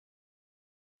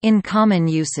In common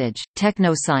usage,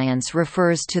 technoscience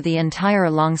refers to the entire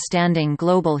long-standing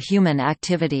global human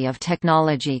activity of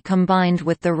technology combined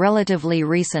with the relatively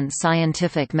recent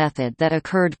scientific method that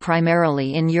occurred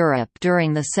primarily in Europe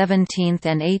during the 17th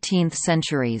and 18th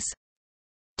centuries.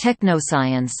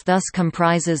 Technoscience thus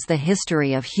comprises the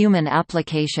history of human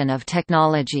application of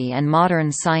technology and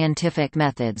modern scientific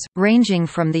methods, ranging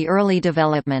from the early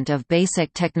development of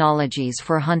basic technologies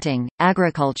for hunting,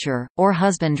 agriculture, or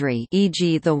husbandry,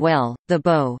 e.g. the well, the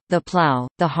bow, the plow,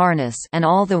 the harness, and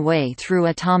all the way through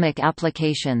atomic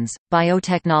applications,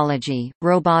 biotechnology,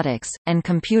 robotics, and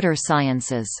computer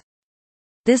sciences.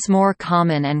 This more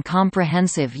common and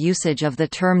comprehensive usage of the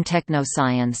term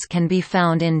technoscience can be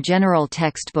found in general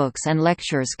textbooks and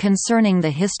lectures concerning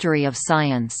the history of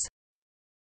science.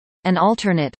 An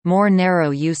alternate, more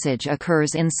narrow usage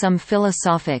occurs in some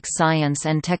philosophic science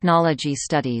and technology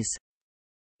studies.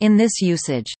 In this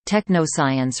usage,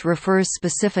 technoscience refers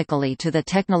specifically to the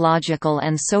technological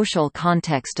and social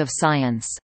context of science.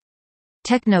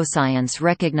 Technoscience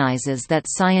recognizes that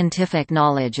scientific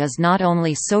knowledge is not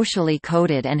only socially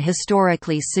coded and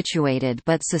historically situated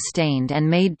but sustained and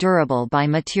made durable by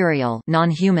material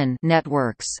non-human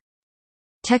networks.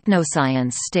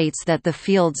 Technoscience states that the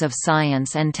fields of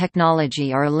science and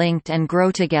technology are linked and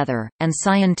grow together, and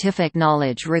scientific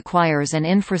knowledge requires an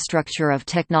infrastructure of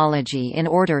technology in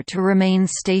order to remain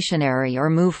stationary or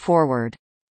move forward.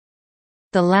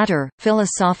 The latter,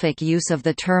 philosophic use of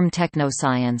the term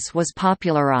technoscience was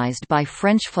popularized by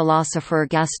French philosopher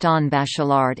Gaston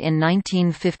Bachelard in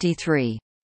 1953.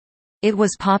 It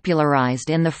was popularized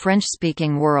in the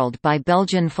French-speaking world by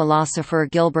Belgian philosopher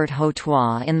Gilbert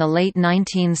Hautois in the late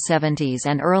 1970s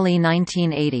and early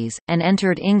 1980s, and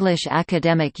entered English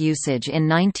academic usage in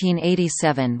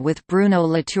 1987 with Bruno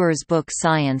Latour's book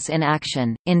Science in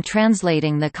Action. In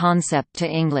translating the concept to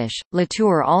English,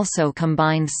 Latour also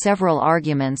combined several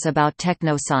arguments about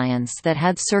technoscience that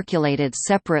had circulated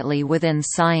separately within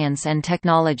Science and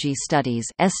Technology Studies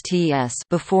 (STS)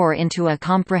 before into a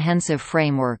comprehensive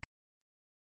framework.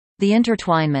 The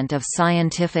intertwinement of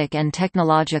scientific and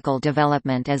technological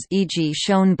development as e.g.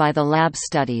 shown by the lab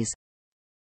studies.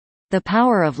 The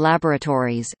power of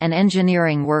laboratories and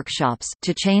engineering workshops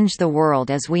to change the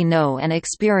world as we know and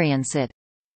experience it.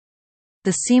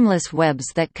 The seamless webs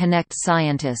that connect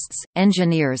scientists,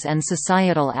 engineers and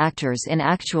societal actors in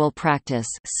actual practice,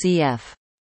 cf.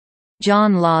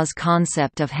 John Law's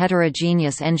concept of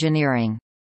heterogeneous engineering.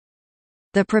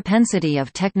 The propensity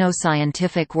of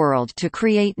technoscientific world to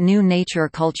create new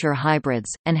nature-culture hybrids,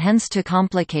 and hence to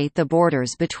complicate the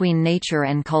borders between nature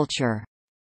and culture.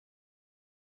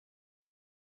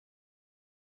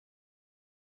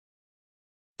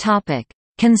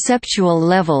 Conceptual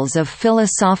levels of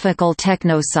philosophical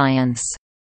technoscience.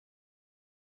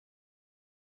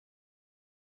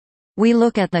 We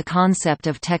look at the concept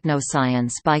of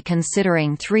technoscience by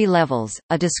considering three levels: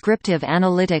 a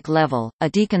descriptive-analytic level, a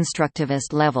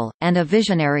deconstructivist level, and a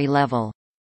visionary level.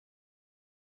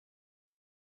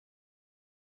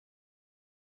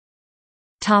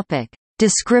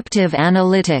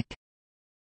 Descriptive-analytic.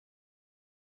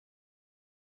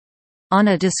 On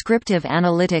a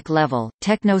descriptive-analytic level,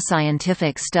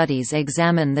 technoscientific studies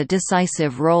examine the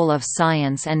decisive role of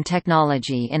science and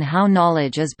technology in how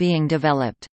knowledge is being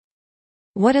developed.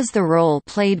 What is the role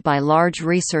played by large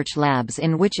research labs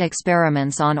in which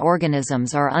experiments on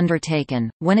organisms are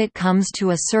undertaken, when it comes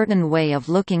to a certain way of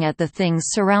looking at the things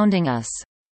surrounding us?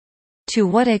 To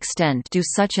what extent do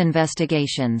such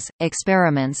investigations,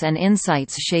 experiments and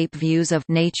insights shape views of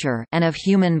nature and of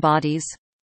human bodies?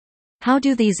 How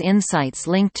do these insights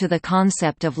link to the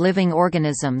concept of living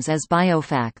organisms as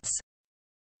biofacts?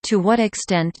 To what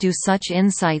extent do such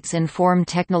insights inform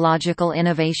technological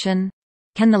innovation?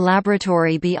 Can the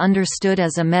laboratory be understood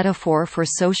as a metaphor for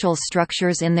social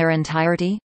structures in their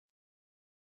entirety?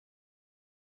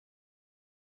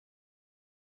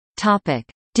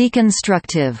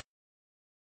 Deconstructive.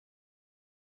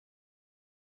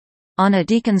 On a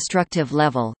deconstructive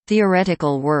level,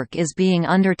 theoretical work is being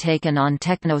undertaken on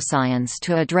technoscience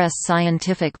to address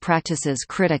scientific practices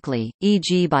critically,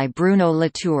 e.g. by Bruno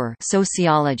Latour,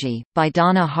 sociology, by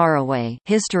Donna Haraway,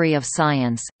 history of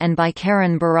science, and by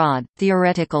Karen Barad,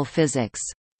 theoretical physics.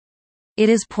 It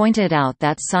is pointed out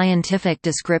that scientific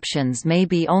descriptions may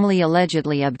be only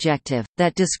allegedly objective,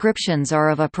 that descriptions are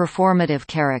of a performative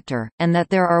character, and that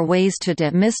there are ways to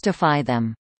demystify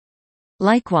them.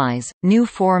 Likewise, new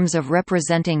forms of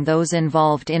representing those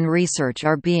involved in research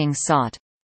are being sought.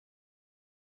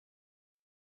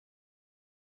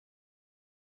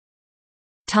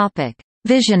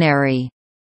 Visionary.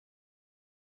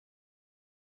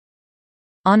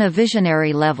 On a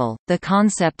visionary level, the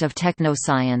concept of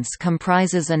technoscience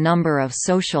comprises a number of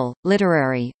social,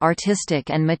 literary, artistic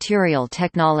and material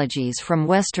technologies from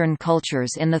Western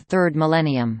cultures in the third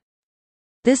millennium.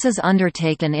 This is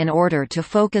undertaken in order to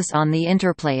focus on the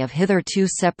interplay of hitherto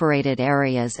separated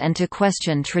areas and to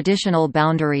question traditional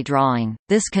boundary drawing.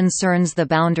 This concerns the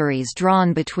boundaries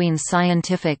drawn between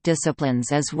scientific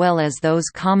disciplines as well as those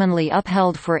commonly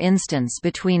upheld, for instance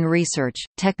between research,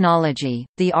 technology,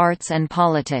 the arts and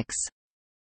politics.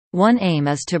 One aim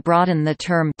is to broaden the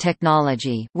term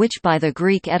technology, which by the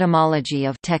Greek etymology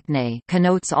of techne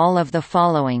connotes all of the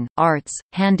following: arts,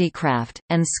 handicraft,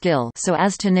 and skill, so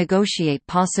as to negotiate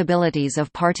possibilities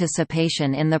of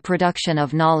participation in the production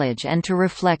of knowledge and to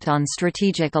reflect on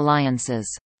strategic alliances.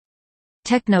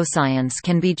 Technoscience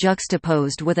can be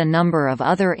juxtaposed with a number of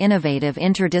other innovative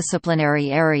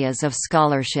interdisciplinary areas of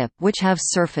scholarship which have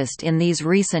surfaced in these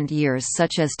recent years,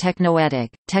 such as technoetic,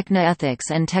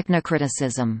 technoethics and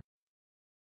technocriticism.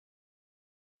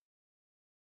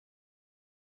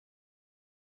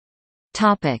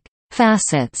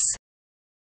 Facets.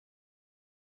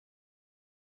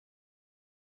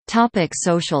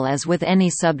 Social. As with any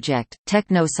subject,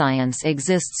 technoscience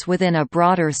exists within a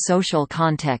broader social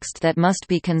context that must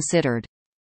be considered.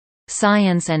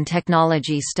 Science and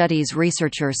technology studies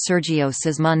researcher Sergio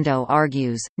Sismondo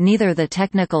argues, neither the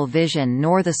technical vision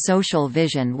nor the social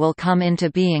vision will come into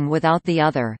being without the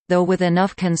other, though with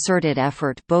enough concerted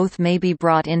effort both may be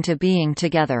brought into being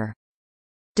together.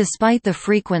 Despite the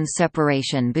frequent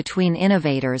separation between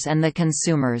innovators and the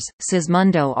consumers,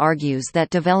 Sismondo argues that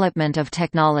development of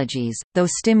technologies, though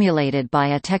stimulated by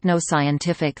a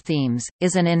technoscientific themes,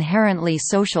 is an inherently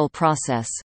social process.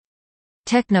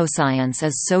 Technoscience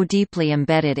is so deeply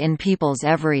embedded in people's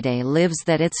everyday lives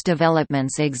that its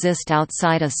developments exist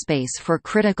outside a space for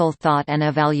critical thought and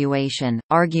evaluation,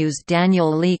 argues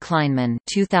Daniel Lee Kleinman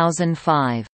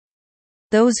 2005.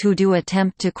 Those who do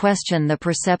attempt to question the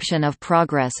perception of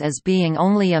progress as being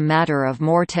only a matter of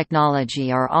more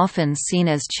technology are often seen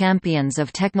as champions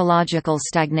of technological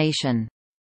stagnation.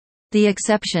 The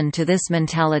exception to this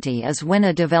mentality is when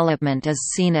a development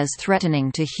is seen as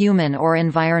threatening to human or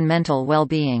environmental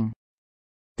well-being.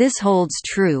 This holds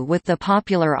true with the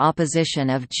popular opposition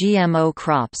of GMO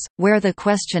crops, where the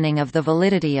questioning of the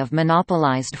validity of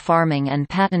monopolized farming and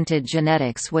patented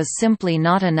genetics was simply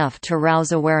not enough to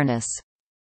rouse awareness.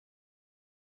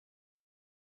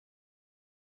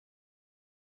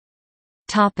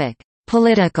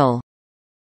 Political.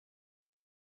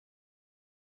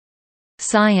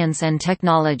 Science and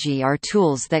technology are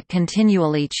tools that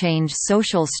continually change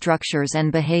social structures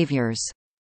and behaviors.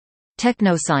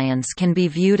 Technoscience can be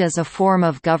viewed as a form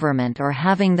of government or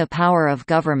having the power of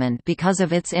government because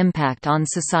of its impact on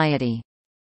society.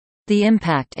 The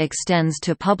impact extends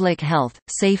to public health,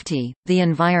 safety, the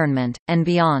environment, and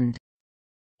beyond.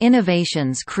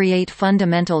 Innovations create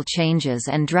fundamental changes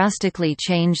and drastically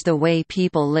change the way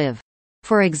people live.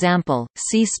 For example,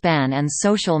 C-SPAN and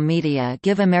social media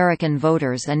give American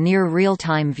voters a near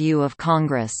real-time view of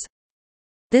Congress.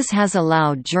 This has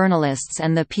allowed journalists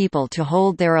and the people to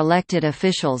hold their elected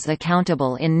officials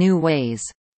accountable in new ways.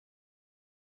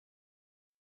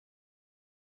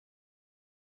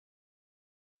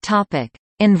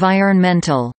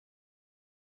 Environmental.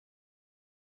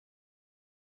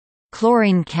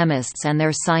 Chlorine chemists and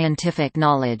their scientific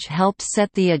knowledge helped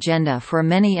set the agenda for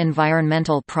many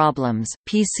environmental problems.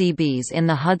 PCBs in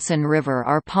the Hudson River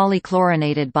are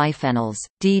polychlorinated biphenyls.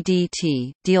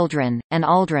 DDT, dieldrin, and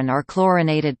aldrin are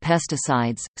chlorinated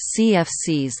pesticides.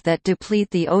 CFCs that deplete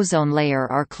the ozone layer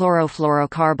are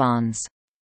chlorofluorocarbons.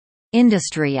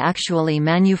 Industry actually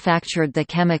manufactured the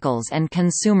chemicals and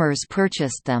consumers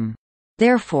purchased them.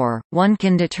 Therefore, one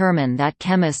can determine that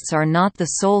chemists are not the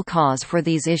sole cause for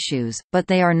these issues, but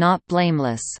they are not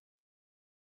blameless.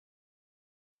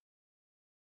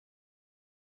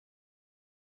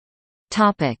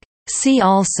 See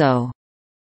also: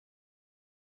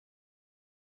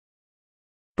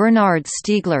 Bernard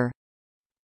Stiegler,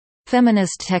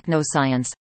 Feminist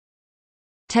technoscience,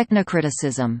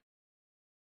 Technocriticism,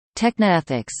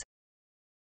 Technoethics.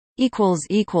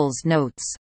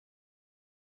 Notes